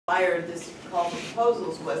inspired this call for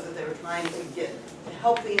proposals was that they were trying to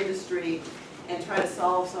help the industry and try to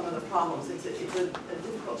solve some of the problems. It's a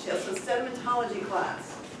difficult shale. So sedimentology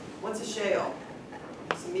class, what's a shale?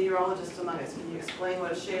 There's some meteorologists among us. Can you explain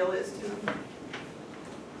what a shale is to them?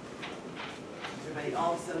 Everybody,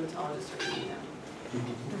 all the sedimentologists are eating now.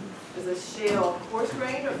 Is a shale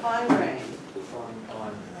coarse-grained or fine-grained?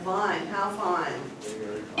 Fine. Fine. How fine?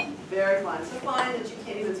 Very fine. Very fine. So fine that you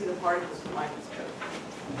can't even see the particles with a microscope.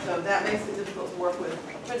 So that makes it difficult to work with.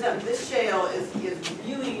 Turns out this shale is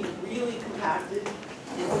really, really compacted.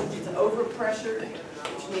 It's overpressured,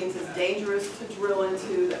 which means it's dangerous to drill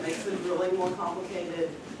into. That makes the drilling more complicated.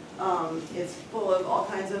 It's full of all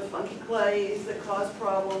kinds of funky clays that cause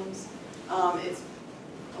problems. It's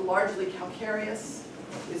largely calcareous.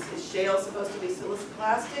 Is shale supposed to be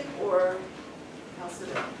siliciclastic or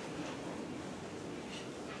calcitic?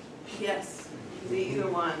 Yes, it can be either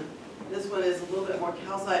one. This one is a little bit more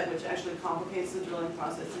calcite, which actually complicates the drilling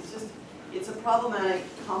process. It's a problematic,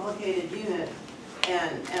 complicated unit,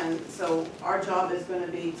 and so our job is going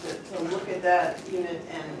to be to look at that unit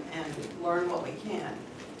and learn what we can.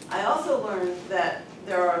 I also learned that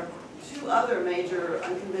there are two other major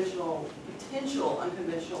potential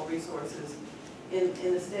unconventional resources in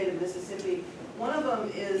the state of Mississippi. One of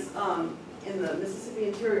them is in the Mississippi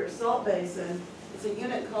Interior Salt Basin. It's a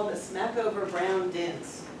unit called the Smackover Brown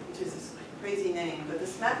Dents, which is a crazy name, but the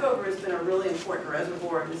Smackover has been a really important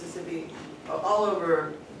reservoir in Mississippi, all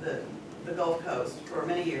over the Gulf Coast for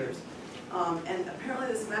many years. And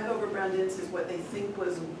apparently the Smackover Brown Dents is what they think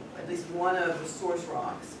was at least one of the source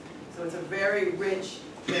rocks. So it's a very rich,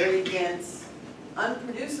 very dense,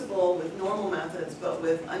 unproducible with normal methods, but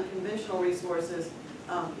with unconventional resources.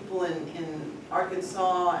 People in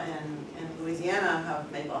Arkansas and Louisiana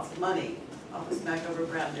have made lots of money off of Smackover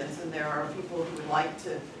Brown Dents, and there are people who would like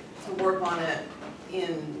to work on it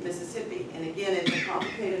in Mississippi. And again, it's a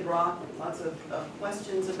complicated rock with lots of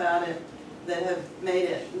questions about it that have made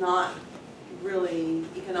it not really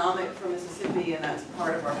economic for Mississippi, and that's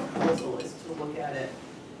part of our proposal, is to look at it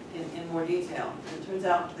in more detail. And it turns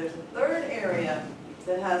out there's a third area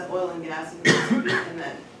that has oil and gas in Mississippi and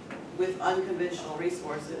that with unconventional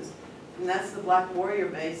resources, and that's the Black Warrior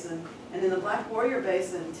Basin. And in the Black Warrior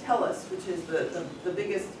Basin, TELUS, which is the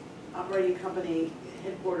biggest operating company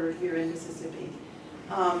headquartered here in Mississippi,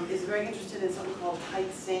 is very interested in something called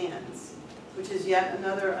tight sands, which is yet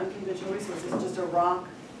another unconventional resource. It's just a rock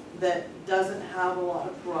that doesn't have a lot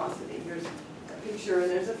of porosity. Here's a picture, and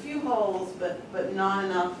there's a few holes, but not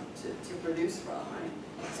enough to produce from, right?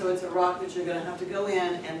 So it's a rock that you're going to have to go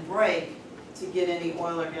in and break to get any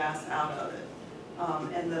oil or gas out of it.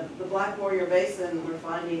 And the Black Warrior Basin, we're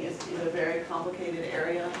finding, is a very complicated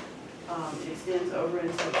area. It extends over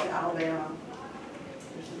into Alabama.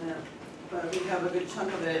 There's a map. But we have a good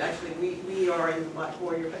chunk of it. Actually, we are in the Black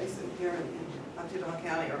Warrior Basin here in Occidental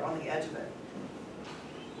County, or on the edge of it.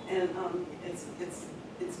 And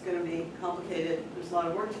it's going to be complicated. There's a lot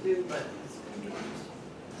of work to do, but it's going to be interesting.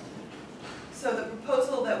 So the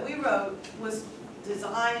proposal that we wrote was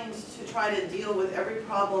designed to try to deal with every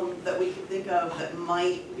problem that we could think of that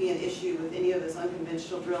might be an issue with any of this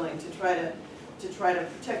unconventional drilling, to try to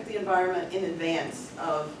protect the environment in advance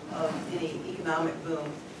of any economic boom.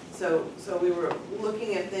 So we were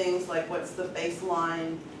looking at things like what's the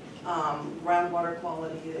baseline groundwater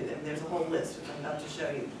quality, and there's a whole list which I'm about to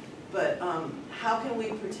show you. But how can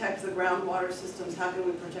we protect the groundwater systems? How can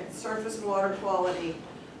we protect surface water quality?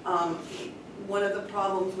 One of the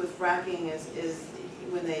problems with fracking is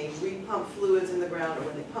when they repump fluids in the ground, or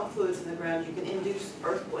when they pump fluids in the ground, you can induce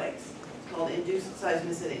earthquakes. It's called induced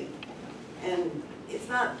seismicity. And it's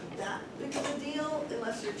not that big of a deal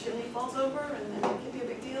unless your chimney falls over, and then it can be a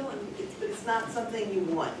big deal, but it's not something you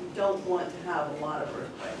want. You don't want to have a lot of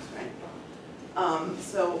earthquakes, right?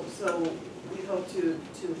 So we hope to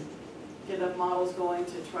get enough models going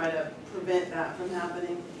to try to prevent that from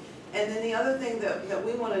happening. And then the other thing that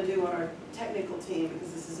we want to do on our technical team,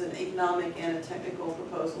 because this is an economic and a technical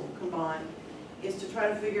proposal combined, is to try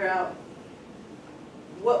to figure out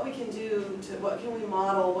what we can do, what can we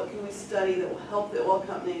model, what can we study that will help the oil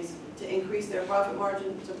companies to increase their profit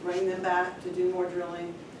margin, to bring them back, to do more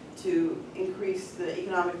drilling, to increase the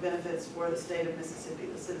economic benefits for the state of Mississippi,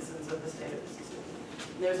 the citizens of the state of Mississippi.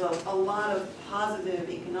 And there's a lot of positive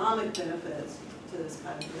economic benefits to this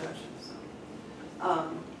kind of production.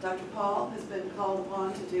 Dr. Paul has been called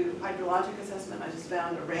upon to do hydrologic assessment. I just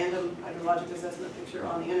found a random hydrologic assessment picture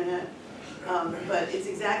on the internet. But it's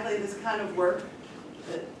exactly this kind of work,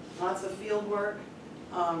 lots of field work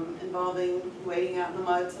involving wading out in the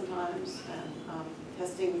mud sometimes, and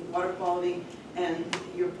testing water quality. And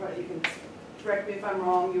you can correct me if I'm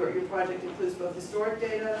wrong, your project includes both historic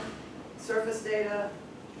data, surface data,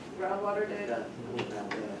 groundwater data,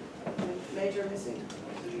 major missing?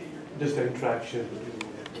 Just the interaction.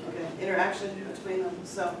 Okay, interaction between them.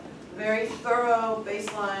 So very thorough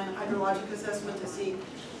baseline hydrologic assessment to see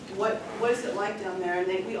what is it like down there.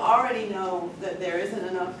 And we already know that there isn't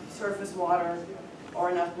enough surface water or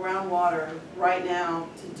enough groundwater right now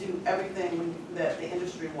to do everything that the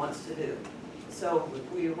industry wants to do. So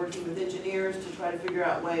we are working with engineers to try to figure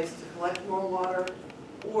out ways to collect more water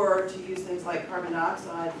or to use things like carbon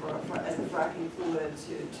dioxide as a fracking fluid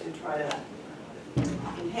to try to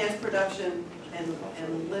enhance production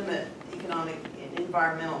and limit economic and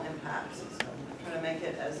environmental impacts. So try to make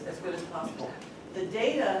it as good as possible. The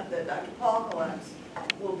data that Dr. Paul collects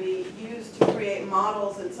will be used to create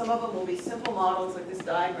models, and some of them will be simple models like this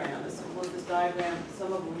diagram, as simple as this diagram.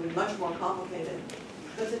 Some of them will be much more complicated.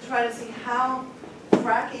 But to try to see how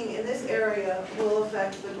fracking in this area will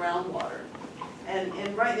affect the groundwater.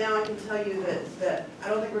 And right now I can tell you that I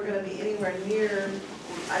don't think we're going to be anywhere near,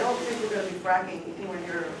 I don't think we're going to be fracking anywhere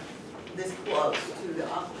near this close to the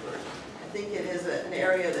aquifer. I think it is an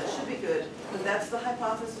area that should be good, but that's the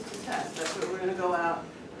hypothesis to test. That's what we're going to go out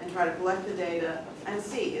and try to collect the data and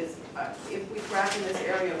see is if we frack in this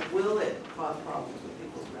area, will it cause problems with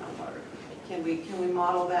people's groundwater? Can we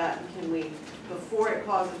model that? Can we, before it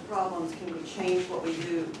causes problems, can we change what we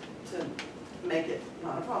do to make it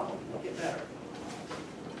not a problem, make it better?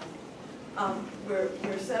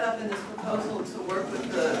 We're set up in this proposal to work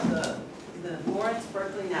with the Lawrence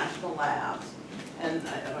Berkeley National Labs. And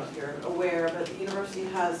I don't know if you're aware, but the university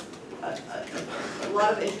has a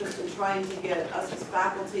lot of interest in trying to get us as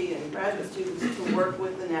faculty and graduate students to work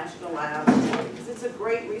with the national labs because it's a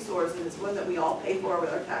great resource and it's one that we all pay for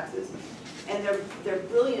with our taxes. And they're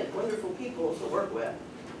brilliant, wonderful people to work with.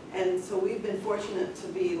 And so we've been fortunate to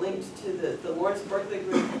be linked to the Lawrence Berkeley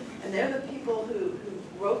group, and they're the people who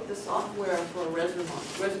wrote the software for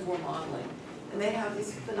reservoir modeling. And they have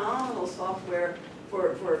this phenomenal software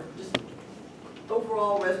for just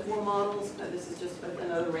overall reservoir models. This is just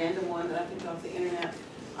another random one that I picked off the internet.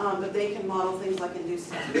 But they can model things like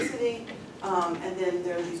induced seismicity, and then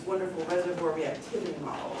there are these wonderful reservoir reactivity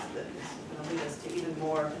models that is going to lead us to even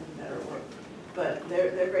more and better work. But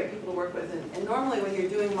they're great people to work with. And normally when you're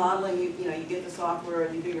doing modeling, you get the software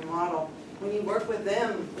and you do your model. When you work with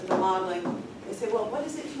them with the modeling, they say, well, what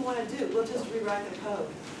is it you want to do? We'll just rewrite the code.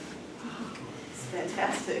 It's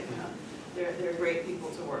fantastic. They're great people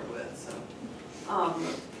to work with. So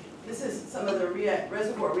this is some of the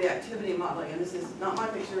reservoir reactivity modeling. And this is not my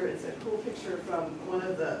picture. It's a cool picture from one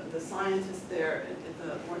of the scientists there at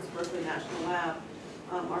the Lawrence Berkeley National Lab,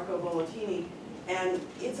 Marco Bolotini. And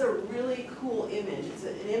it's a really cool image. It's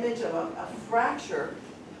an image of a fracture.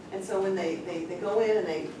 And so when they go in and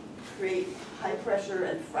they create high pressure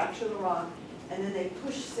and fracture the rock, and then they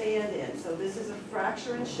push sand in. So this is a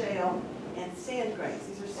fracture in shale and sand grains.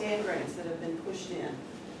 These are sand grains that have been pushed in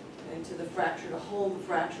into the fracture to hold the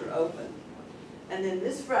fracture open. And then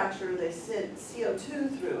this fracture, they sent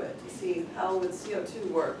CO2 through it to see how would CO2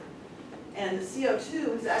 work. And the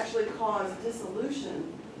CO2 has actually caused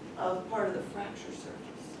dissolution of part of the fracture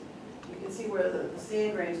surface. You can see where the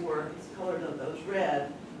sand grains were, it's colored those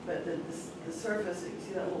red, but the surface, you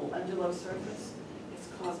see that little undulose surface? It's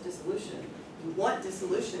caused dissolution. You want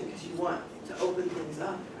dissolution because you want to open things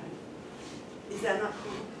up, right? Is that not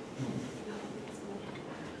cool?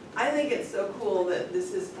 I think it's so cool that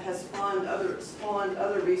this has spawned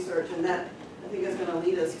other research, and that I think is going to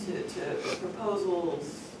lead us to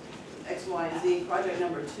proposals X, Y, and Z. Project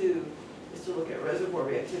number 2 is to look at reservoir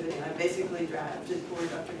reactivity, and I basically drafted for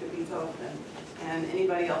Dr. Capito and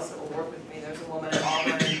anybody else that will work with me. There's a woman at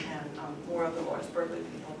Auburn and more of the Lawrence Berkeley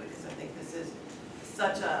people, because I think this is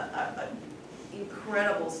such a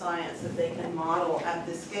incredible science that they can model at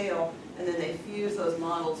this scale, and then they fuse those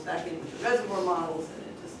models back in with the reservoir models, and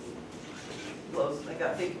it just blows. They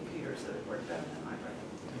got big computers that work better than my brain.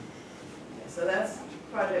 Okay, so that's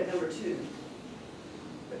project number 2.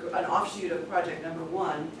 An offshoot of project number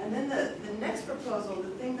 1. And then the next proposal, the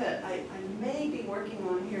thing that I may be working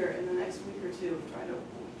on here in the next week or two, trying to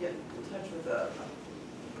get in touch with a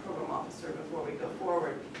program officer before we go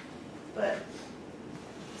forward. But,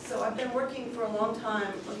 so I've been working for a long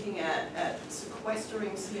time looking at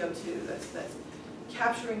sequestering CO2, that's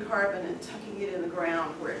capturing carbon and tucking it in the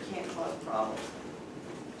ground where it can't cause problems.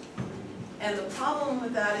 And the problem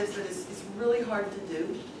with that is that it's really hard to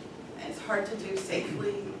do. And it's hard to do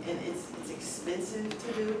safely, and it's expensive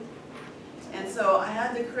to do. And so I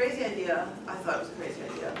had the crazy idea, I thought it was a crazy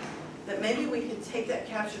idea, that maybe we could take that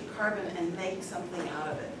captured carbon and make something out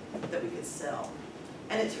of it that we could sell.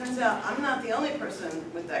 And it turns out I'm not the only person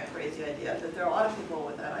with that crazy idea, that there are a lot of people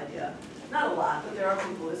with that idea. Not a lot, but there are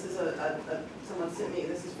people. This is someone sent me,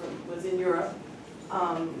 this is was in Europe.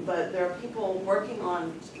 But there are people working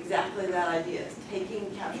on exactly that idea. It's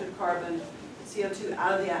taking captured carbon, CO2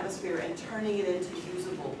 out of the atmosphere and turning it into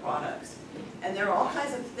usable products. And there are all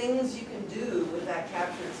kinds of things you can do with that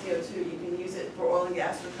captured CO2. You can use it for oil and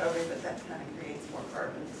gas recovery, but that kind of creates more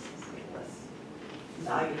carbon. It's less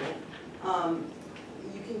valuable.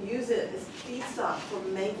 You can use it as feedstock for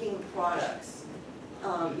making products.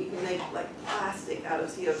 You can make like plastic out of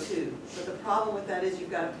CO2. But the problem with that is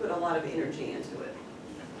you've got to put a lot of energy into it.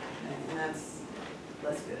 Okay? And that's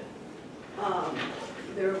less good.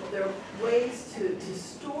 There are ways to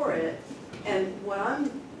store it. And what I'm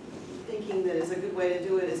thinking that is a good way to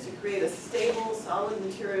do it is to create a stable, solid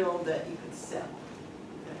material that you could sell.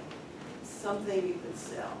 Okay? Something you could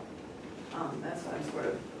sell. That's why I'm sort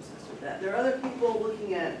of obsessed with that. There are other people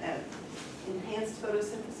looking at enhanced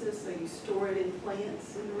photosynthesis, so you store it in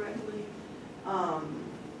plants indirectly.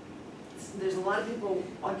 There's a lot of people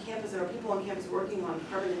on campus, there are people on campus working on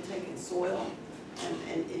carbon intake in soil.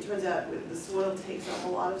 And it turns out the soil takes up a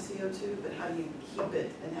lot of CO2, but how do you keep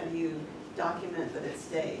it and how do you document that it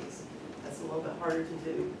stays? That's a little bit harder to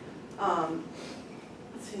do.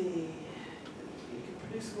 Let's see, you can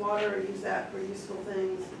produce water, use that for useful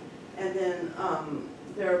things. And then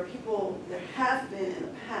there are people, there have been in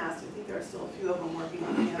the past, I think there are still a few of them working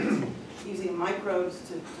on campus, using microbes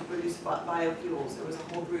to produce biofuels. There was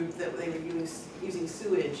a whole group that they were using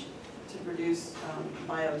sewage to produce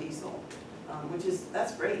biodiesel,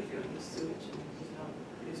 that's great if you don't use sewage and you don't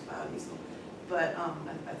produce biodiesel. But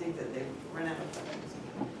I think that they've run out of things.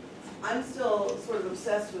 I'm still sort of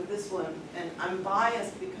obsessed with this one, and I'm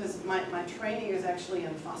biased because my training is actually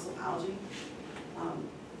in fossil algae.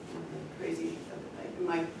 Crazy.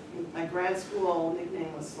 My grad school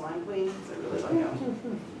nickname was Slime Queen, because I really like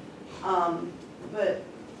algae.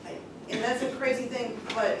 And that's a crazy thing,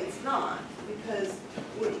 but it's not, because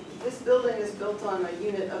this building is built on a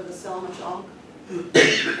unit of the Selma chalk.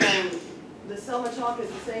 And the Selma chalk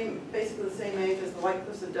is basically the same age as the White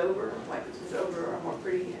Cliffs of Dover. White Cliffs of Dover are more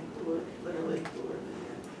pretty and cooler, literally cooler than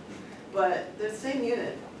here. But they're the same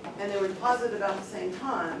unit, and they were deposited about the same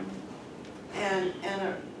time. And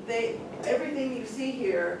everything you see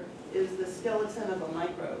here is the skeleton of a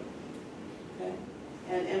microbe. Okay?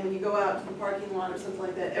 And when you go out to the parking lot or something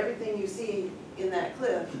like that, everything you see in that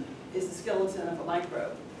cliff is the skeleton of a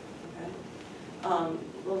microbe. Okay?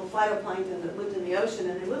 Little phytoplankton that lived in the ocean,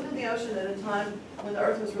 and they lived in the ocean at a time when the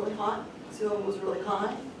Earth was really hot, sea level was really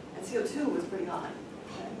high, and CO2 was pretty high.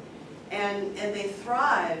 Okay? And they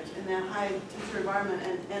thrived in that high temperature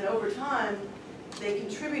environment, and over time, they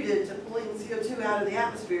contributed to pulling CO2 out of the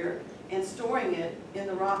atmosphere and storing it in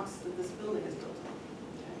the rocks that this building is built on.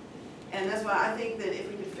 Okay? And that's why I think that if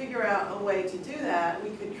we could figure out a way to do that, we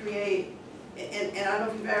could create, and I don't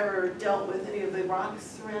know if you've ever dealt with any of the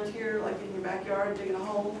rocks around here, like in your backyard, digging a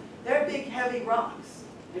hole. They're big, heavy rocks.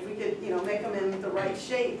 If we could, make them in the right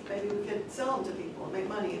shape, maybe we could sell them to people and make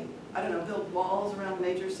money. And, I don't know, build walls around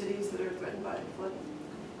major cities that are threatened by flooding.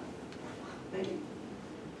 Maybe.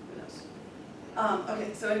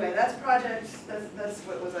 Okay, so anyway, that's project, that's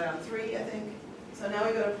what was I on, 3, I think. So now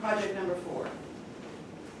we go to project number 4.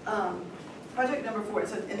 Project number 4,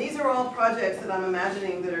 and these are all projects that I'm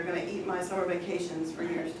imagining that are going to eat my summer vacations for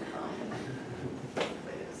years to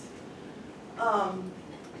come.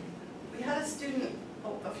 We had a student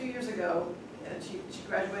a few years ago, and she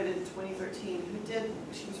graduated in 2013,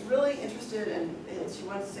 she was really interested in, she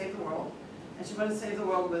wanted to save the world, and she wanted to save the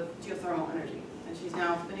world with geothermal energy. And she's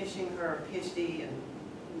now finishing her PhD in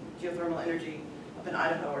geothermal energy up in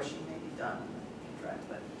Idaho, or she may be done,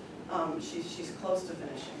 but she's close to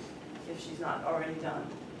finishing, if she's not already done.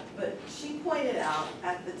 But she pointed out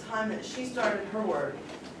at the time that she started her work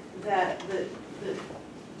that the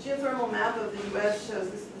geothermal map of the U.S. shows,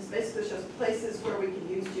 this basically shows places where we can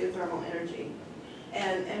use geothermal energy.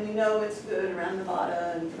 And we know it's good around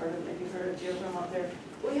Nevada, and maybe you've heard of geothermal up there.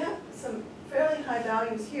 We have some fairly high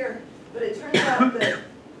values here. But it turns out that,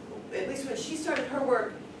 at least when she started her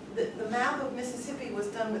work, the map of Mississippi was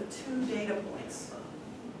done with 2 data points.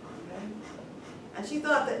 Okay? And she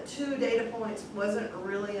thought that 2 data points wasn't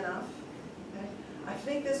really enough. Okay? I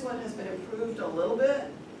think this one has been improved a little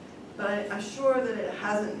bit, but I'm sure that it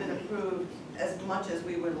hasn't been improved as much as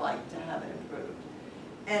we would like to have it improved.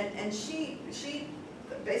 And she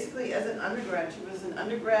basically, as an undergrad, she was an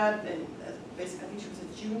undergrad, and basically I think she was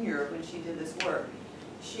a junior when she did this work.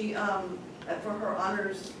 She, for her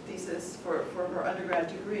honors thesis for her undergrad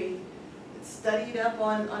degree, studied up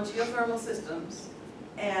on geothermal systems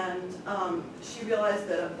And she realized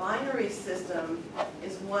that a binary system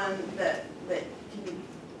is one that can,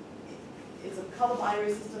 it's called a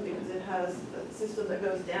binary system because it has a system that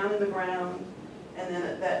goes down in the ground, and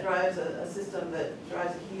then that drives a system that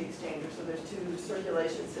drives a heat exchanger, so there's two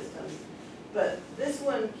circulation systems. But this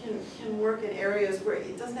one can work in areas where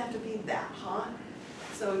it doesn't have to be that hot.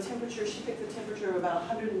 So temperature, she picked the temperature of about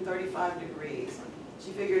 135 degrees.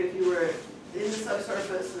 She figured if you were in the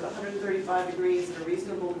subsurface at 135 degrees at a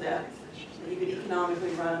reasonable depth, that you could economically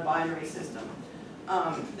run a binary system.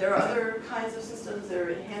 There are other kinds of systems. There are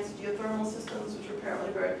enhanced geothermal systems, which are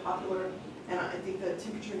apparently very popular. And I think the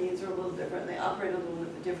temperature needs are a little different. They operate a little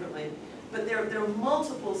bit differently. But there are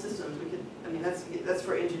multiple systems. We could, I mean, that's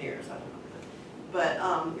for engineers. I don't know. But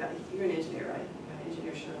you're an engineer, right? You're an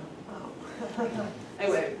engineer, sure. Oh.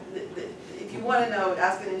 Anyway, if you want to know,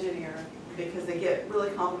 ask an engineer because they get really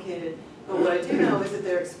complicated. But what I do know is that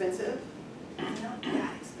they're expensive. They're not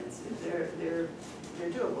that expensive. They're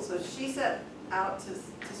doable. So she set out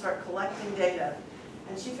to start collecting data,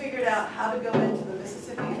 and she figured out how to go into the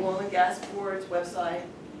Mississippi Oil and Gas Board's website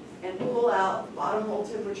and pull out bottom hole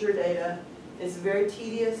temperature data. It's very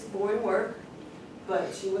tedious, boring work,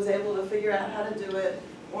 but she was able to figure out how to do it.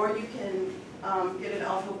 Or you can get it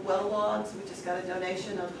off of well logs. We just got a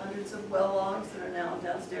donation of hundreds of well logs that are now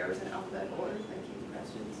downstairs in alphabetical order. Thank you,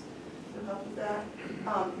 questions. To help with that.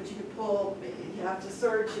 But you can pull, you have to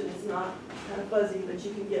search, and it's not kind of fuzzy, but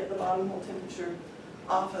you can get the bottom hole temperature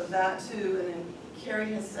off of that too. And then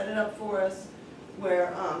Carrie has set it up for us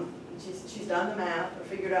where she's done the math or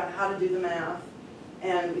figured out how to do the math,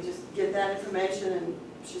 and we just get that information, and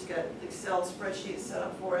she's got Excel spreadsheets set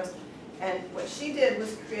up for us. And what she did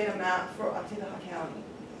was create a map for Ocklawaha County.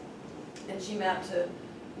 And she mapped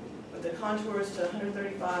with the contours to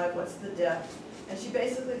 135, what's the depth. And she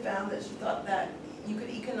basically found that she thought that you could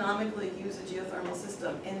economically use a geothermal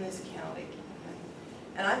system in this county. Okay?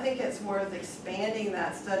 And I think it's worth expanding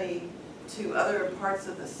that study to other parts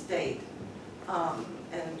of the state. And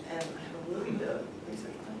I have a little bit of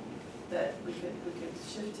research on that we could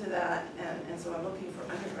shift to that, and so I'm looking for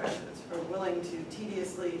undergraduates who are willing to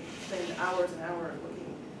tediously spend hours and hours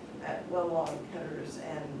looking at well log headers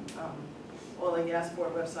and oil and gas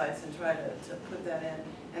board websites and try to put that in.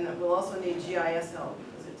 And we'll also need GIS help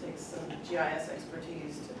because it takes some GIS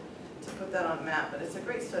expertise to put that on a map, but it's a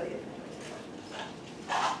great study.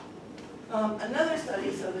 Another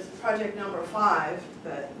study, so this is project number 5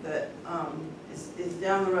 that is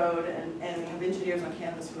down the road, and we have engineers on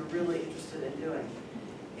campus who are really interested in doing,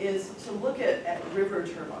 is to look at river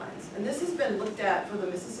turbines. And this has been looked at for the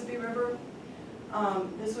Mississippi River.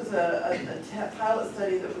 This was a pilot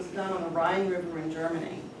study that was done on the Rhine River in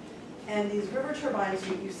Germany. And these river turbines,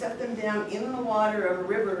 you set them down in the water of a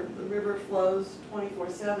river. The river flows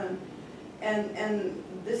 24/7. And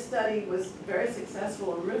this study was very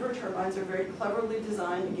successful. River turbines are very cleverly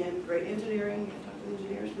designed. Again, great engineering. You can talk to the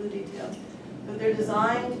engineers for the details. But they're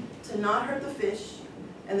designed to not hurt the fish,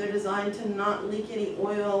 and they're designed to not leak any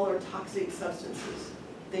oil or toxic substances.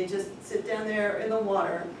 They just sit down there in the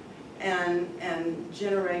water and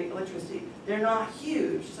generate electricity. They're not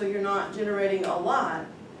huge, so you're not generating a lot.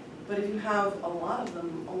 But if you have a lot of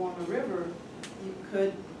them along the river, you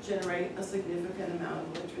could generate a significant amount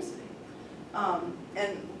of electricity.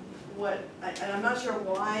 And I'm not sure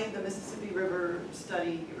why the Mississippi River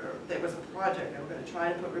study, or there was a project, they were going to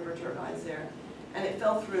try to put river turbines there, and it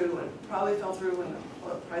fell through, and probably fell through when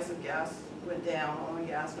the price of gas went down, oil and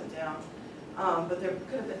gas went down. But there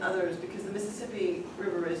could have been others, because the Mississippi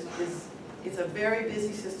River it's a very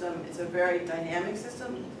busy system, it's a very dynamic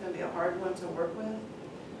system, it's going to be a hard one to work with.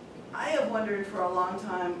 I have wondered for a long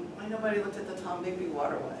time why nobody looked at the Tombigbee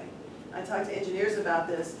waterway. I talked to engineers about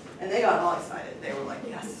this, and they got all excited. They were like,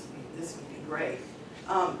 yes, this would be great.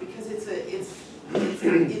 Because it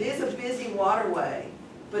is a busy waterway,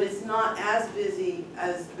 but it's not as busy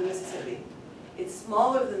as the Mississippi. It's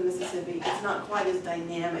smaller than the Mississippi. It's not quite as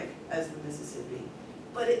dynamic as the Mississippi,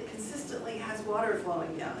 but it consistently has water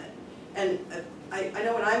flowing down it. And I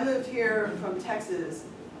know when I moved here from Texas,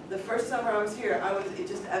 the first summer I was here, it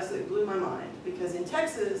just absolutely blew my mind. Because in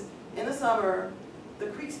Texas, in the summer, the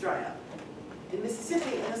creeks dry up. In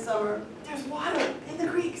Mississippi, in the summer, there's water in the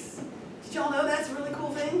creeks. Did y'all know that's a really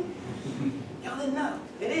cool thing? Y'all didn't know.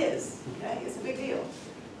 It is, okay? It's a big deal.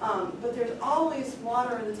 But there's always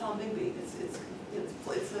water in the Tombigbee.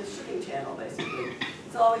 It's a shipping channel, basically.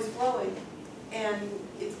 It's always flowing. And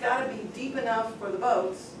it's got to be deep enough for the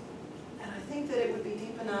boats. And I think that it would be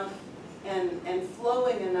deep enough and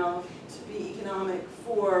flowing enough to be economic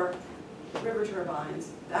for river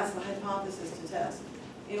turbines. That's the hypothesis to test.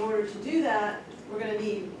 In order to do that, We're going to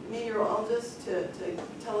need meteorologists to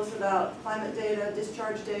tell us about climate data,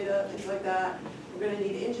 discharge data, things like that. We're going to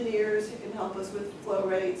need engineers who can help us with flow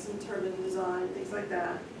rates and turbine design, things like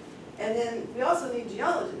that. And then we also need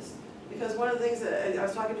geologists, because one of the things that I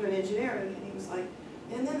was talking to an engineer, and he was like,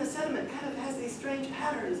 and then the sediment kind of has these strange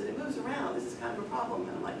patterns and it moves around. This is kind of a problem.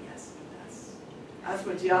 And I'm like, yes, that's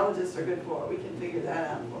what geologists are good for. We can figure that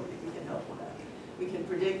out for you. We can help with that. We can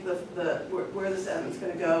predict where the sediment's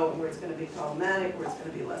going to go, and where it's going to be problematic, where it's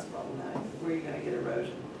going to be less problematic, where you're going to get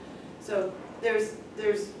erosion. So there's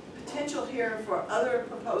potential here for other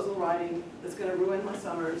proposal writing that's going to ruin my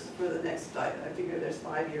summers for the next, I figure there's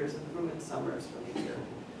 5 years of ruined summers from each year.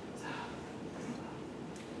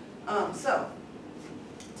 So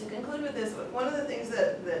to conclude with this, one of the things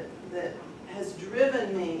that has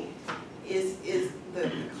driven me is the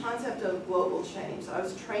concept of global change. So I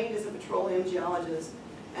was trained as a petroleum geologist,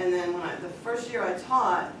 and then when the first year I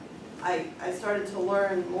taught, I started to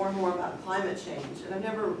learn more and more about climate change. And I've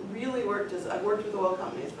never really worked I've worked with oil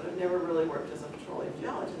companies, but I've never really worked as a petroleum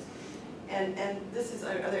geologist. And this is,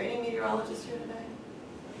 are there any meteorologists here today?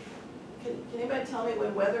 Can anybody tell me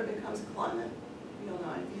when weather becomes climate? You don't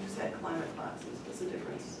know, you've had climate classes. What's the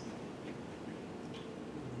difference?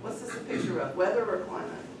 What's this a picture of, weather or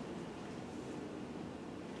climate?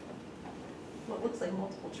 Well, it looks like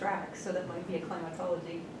multiple tracks, so that might be a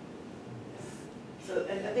climatology. So,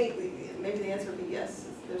 and I think maybe the answer would be yes.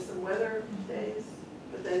 There's some weather days,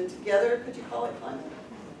 but then together, could you call it climate?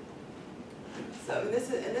 So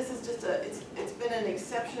this is just it's been an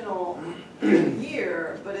exceptional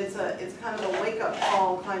year, but it's kind of a wake-up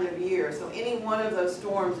call kind of year. So any one of those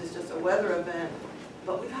storms is just a weather event,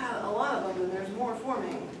 but we've had a lot of them, and there's more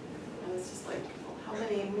forming, and it's just like, well, how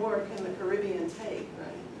many more can the Caribbean take,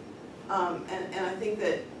 right? And I think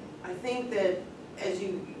that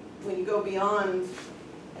when you go beyond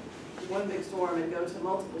one big storm and go to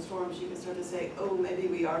multiple storms, you can start to say, oh, maybe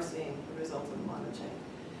we are seeing the result of climate change.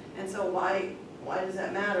 And so why does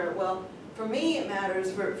that matter? Well, for me it matters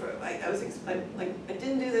I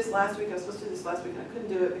didn't do this last week. I was supposed to do this last week, and I couldn't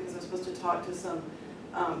do it because I was supposed to talk to some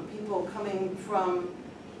people coming from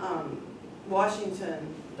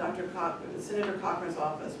Washington. Senator Cochran's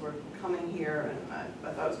office were coming here, and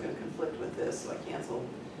I thought it was going to conflict with this, so I canceled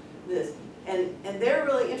this. And they're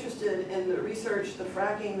really interested in the research, the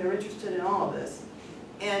fracking. They're interested in all of this.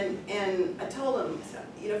 And I told them,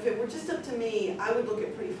 you know, if it were just up to me, I would look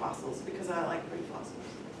at pretty fossils because I like pretty fossils.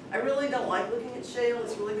 I really don't like looking at shale.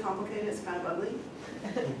 It's really complicated. It's kind of ugly.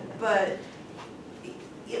 But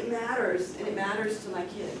it matters, and it matters to my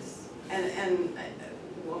kids. And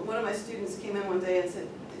one of my students came in one day and said,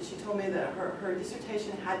 she told me that her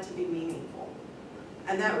dissertation had to be meaningful.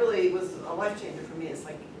 And that really was a life changer for me. It's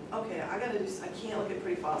like, okay, I can't look at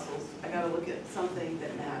pretty fossils. I got to look at something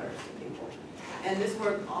that matters to people. And this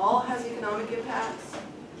work all has economic impacts,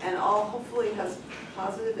 and all hopefully has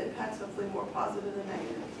positive impacts, hopefully more positive than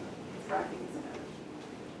negative. Fracking is better.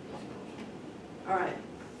 All right,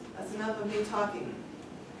 that's enough of me talking.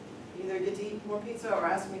 You either get to eat more pizza or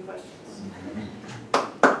ask me questions.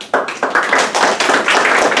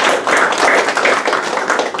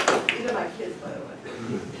 These are my kids, by the way.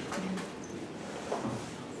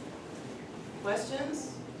 Questions?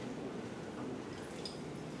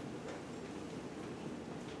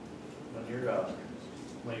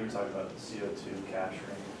 When you were talking about CO2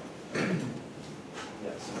 capturing,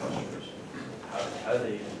 yeah, some questions. How do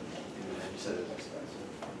they even do that? You said it was expensive.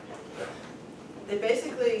 They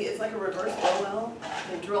basically, it's like a reverse oil well.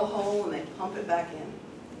 They drill a hole and they pump it back in.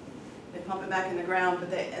 They pump it back in the ground,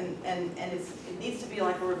 but it needs to be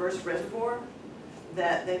like a reverse reservoir,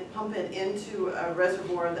 that they pump it into a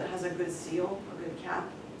reservoir that has a good seal, a good cap,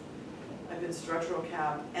 a good structural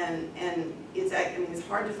cap, and it's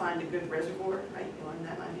hard to find a good reservoir, right? You learned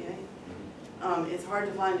that in IBA. It's hard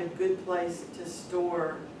to find a good place to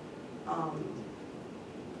store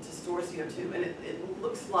CO2, and it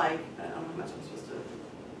looks like, I don't know how much I'm supposed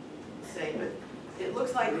to say, but it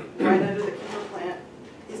looks like right under the Kimber plant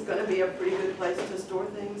is going to be a pretty good place to store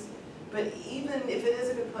things. But even if it is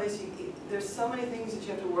a good place, there's so many things that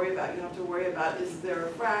you have to worry about. You have to worry about, is there a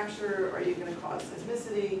fracture? Are you going to cause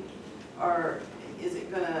seismicity? Or is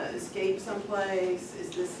it going to escape someplace?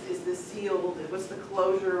 Is this sealed? What's the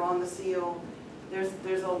closure on the seal?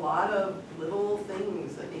 There's a lot of little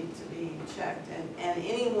things that need to be checked, and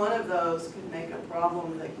any one of those could make a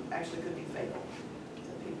problem that actually could be fatal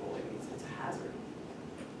to people. It's a hazard.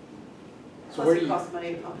 So Plus it costs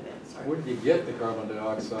money to pump it in. Sorry. Where do you get the carbon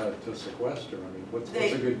dioxide to sequester? I mean, what's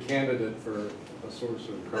a good candidate for a source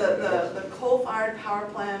of carbon dioxide? The coal-fired power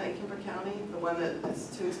plant in Kimber County, the one that is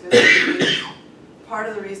too expensive to use, part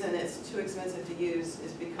of the reason it's too expensive to use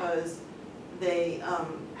is because they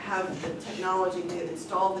have the technology, they've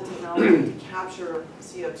installed the technology to capture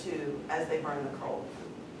CO2 as they burn the coal.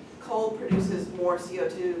 Coal produces more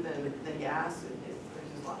CO2 than gas. It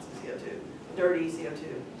produces lots of CO2, dirty CO2.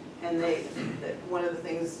 And one of the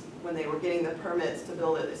things, when they were getting the permits to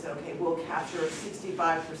build it, they said, okay, we'll capture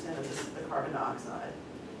 65% of the carbon dioxide.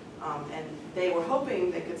 And they were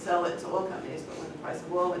hoping they could sell it to oil companies, but when the price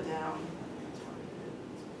of oil went down, that's what they did.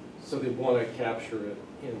 So they want to capture it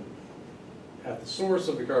at the source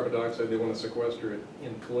of the carbon dioxide, they want to sequester it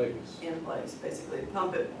in place. In place, basically,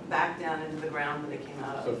 pump it back down into the ground that it came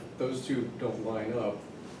out So of. if those two don't line up,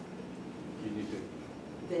 you need to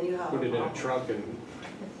Then you have put a it in a problem. truck and,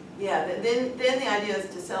 Yeah, then the idea is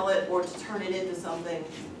to sell it or to turn it into something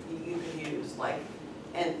you can use, like,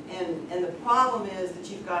 and the problem is that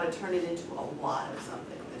you've got to turn it into a lot of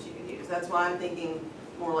something that you can use. That's why I'm thinking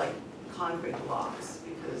more like concrete blocks,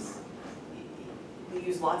 because we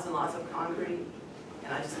use lots and lots of concrete,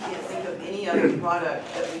 and I just can't think of any other product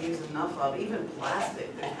that we use enough of, even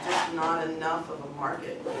plastic. There's just not enough of a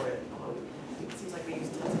market for it, although it seems like we use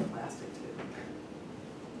tons of plastic too.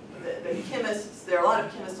 The chemists, there are a lot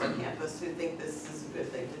of chemists on campus who think this is a good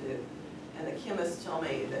thing to do. And the chemists tell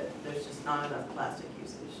me that there's just not enough plastic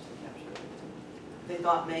usage to capture it. They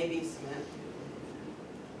thought maybe cement.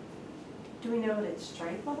 Do we know what its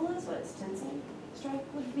strength level is, what its tensile strength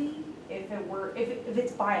would be? If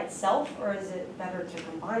it's by itself, or is it better to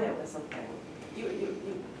combine it with something?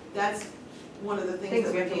 That's one of the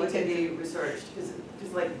things that we need to be researched, because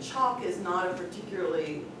like chalk is not a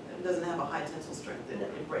particularly, it doesn't have a high tensile strength,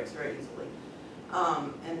 it breaks very easily.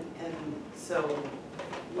 And so,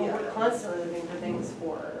 Well, yeah. we're constantly looking for things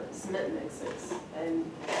for cement mixes and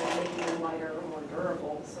making them lighter or more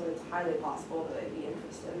durable, so it's highly possible that they'd be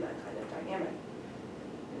interested in that kind of dynamic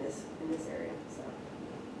in this area, so.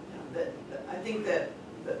 I think that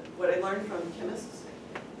what I learned from chemists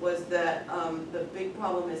was that the big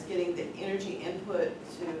problem is getting the energy input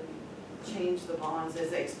to change the bonds. As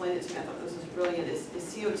they explained it to me, I thought this was brilliant, is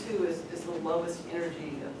CO2 is the lowest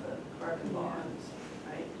energy of the carbon bonds,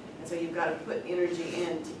 right? And so you've got to put energy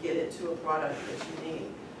in to get it to a product that you need.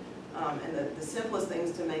 And the simplest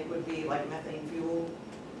things to make would be like methane fuel,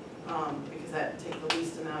 because that takes the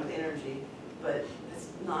least amount of energy, but it's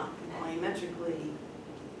not volumetrically,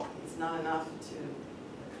 it's not enough to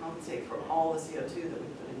compensate for all the CO2 that we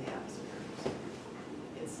put in the atmosphere.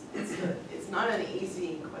 So it's not an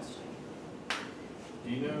easy question. Do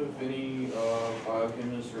you know if any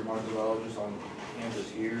biochemists or microbiologists on campus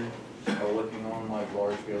here are working on like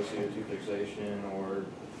large scale CO2 fixation or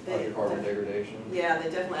hydrocarbon degradation? Yeah, they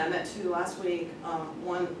definitely, I met two last week.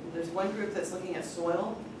 There's one group that's looking at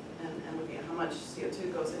soil and looking at how much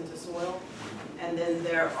CO2 goes into soil. And then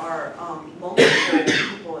there are multiple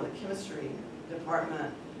people in the chemistry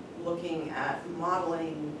department looking at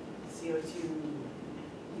modeling CO2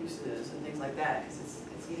 uses and things like that, because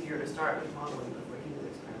it's easier to start with modeling before you do the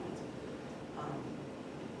experiments.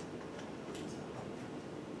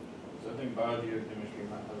 So I think biogeochemistry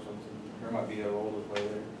might have something, there might be a role to play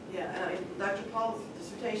there. Yeah, and I mean, Dr. Paul's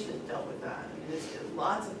dissertation dealt with that. I mean,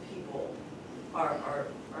 lots of people are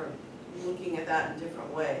looking at that in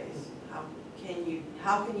different ways.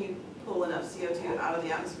 How can you pull enough CO2 out of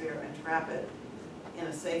the atmosphere and trap it in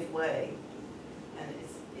a safe way? And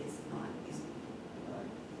it's not easy.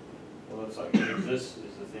 Well, it's like, it exists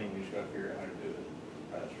is the thing, we just gotta figure out how to do it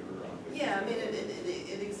faster or on. Yeah, I mean,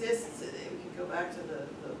 it exists. We could go back to the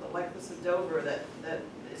likeness of Dover. That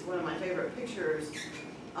is one of my favorite pictures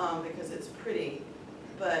because it's pretty.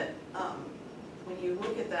 But when you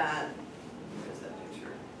look at that, where's that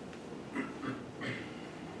picture?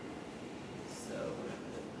 So,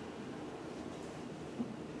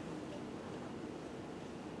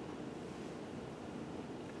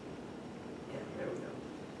 yeah, there we go.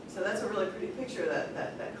 So that's a really pretty picture,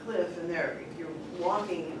 that cliff, and there, if you're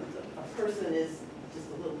walking, a person is just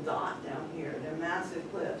a little dot down here. They're massive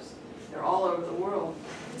cliffs. They're all over the world.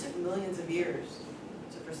 It took millions of years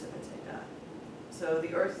to precipitate that. So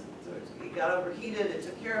the Earth, it got overheated, it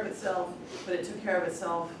took care of itself, but it took care of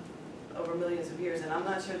itself over millions of years, and I'm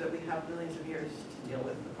not sure that we have millions of years to deal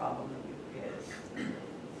with the problem that we've created.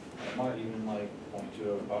 It might even like point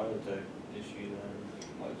to a biotech issue then,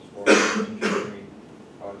 like as far as engineering,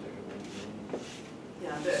 biotechnical engineering.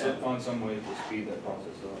 Yeah, So find some way to speed that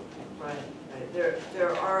process up. right. There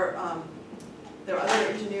are other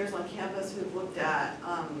engineers on campus who've looked at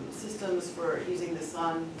systems for using the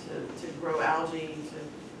sun to grow algae, to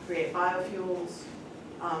create biofuels.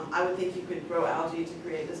 I would think you could grow algae to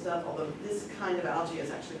create this stuff, although this kind of algae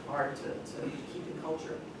is actually hard to keep in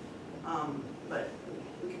culture. but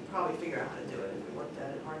we could probably figure out how to do it if we worked at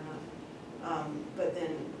it hard enough. But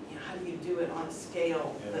then, you know, how do you do it on a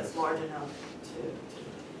scale Yeah, that's that's- large enough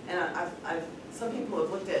and some people have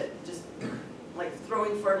looked at just like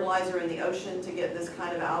throwing fertilizer in the ocean to get this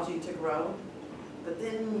kind of algae to grow. But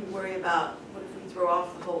then you worry about, what if we throw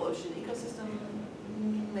off the whole ocean ecosystem?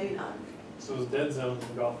 Maybe not. So those dead zones in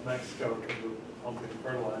the Gulf of Mexico because of pumping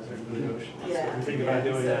fertilizer into the ocean. So Yeah, we think about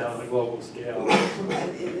doing that on a global scale.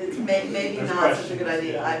 It's maybe There's not such a good questions,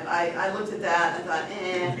 idea. yeah. I looked at that and I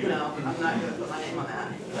thought, no, I'm not gonna put my name on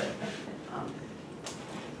that, but,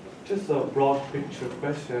 Just a broad picture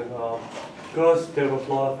question. Because there was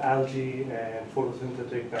a lot of algae and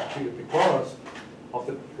photosynthetic bacteria because of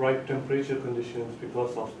the right temperature conditions,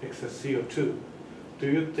 because of excess CO2. Do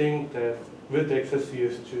you think that with the excess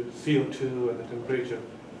CO2 and the temperature,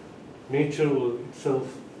 nature will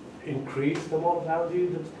itself increase the amount of algae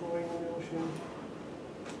that's growing in the ocean?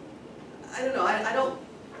 I don't know,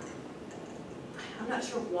 I'm not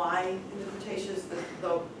sure why in the Cretaceous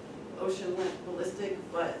the ocean went ballistic,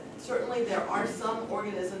 but certainly there are some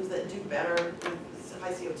organisms that do better with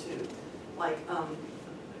high CO2. Like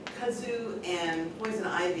kudzu and poison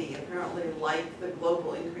ivy apparently like the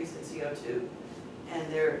global increase in CO2.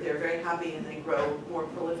 And they're very happy and they grow more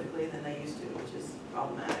prolifically than they used to, which is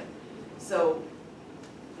problematic. So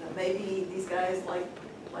maybe these guys like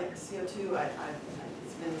CO2.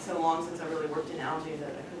 It's been so long since I really worked in algae that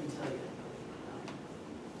I couldn't tell you.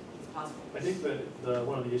 It's possible. I think that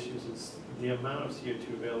one of the issues is the amount of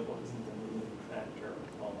CO2 available isn't the limiting factor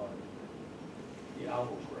on the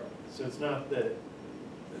algal growth. So it's not that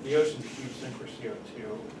the ocean's a huge sink for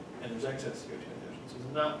CO2 and there's excess CO2 in the ocean. So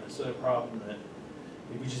it's not necessarily a problem that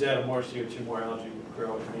if we just added more CO2, more algae would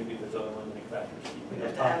grow, and maybe there's other limiting factors keeping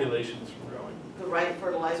those populations from growing. The right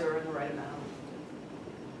fertilizer in the right amount.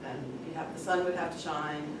 And the sun would have to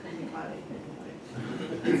shine.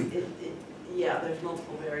 Yeah, there's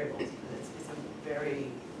multiple variables. It's a very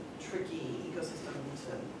tricky ecosystem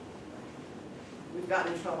to, we've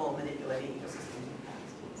gotten in trouble manipulating ecosystems in the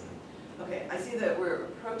past. Okay, I see that we're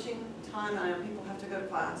approaching time, and I know people have to go to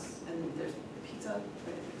class, and there's pizza,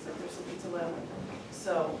 it looks like there's some pizza left.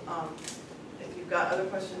 So, if you've got other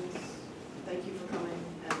questions, thank you for coming,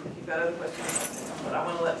 and if you've got other questions, but I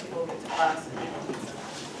want to let people get to class and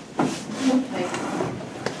thank you.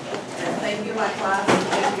 And thank you, my class.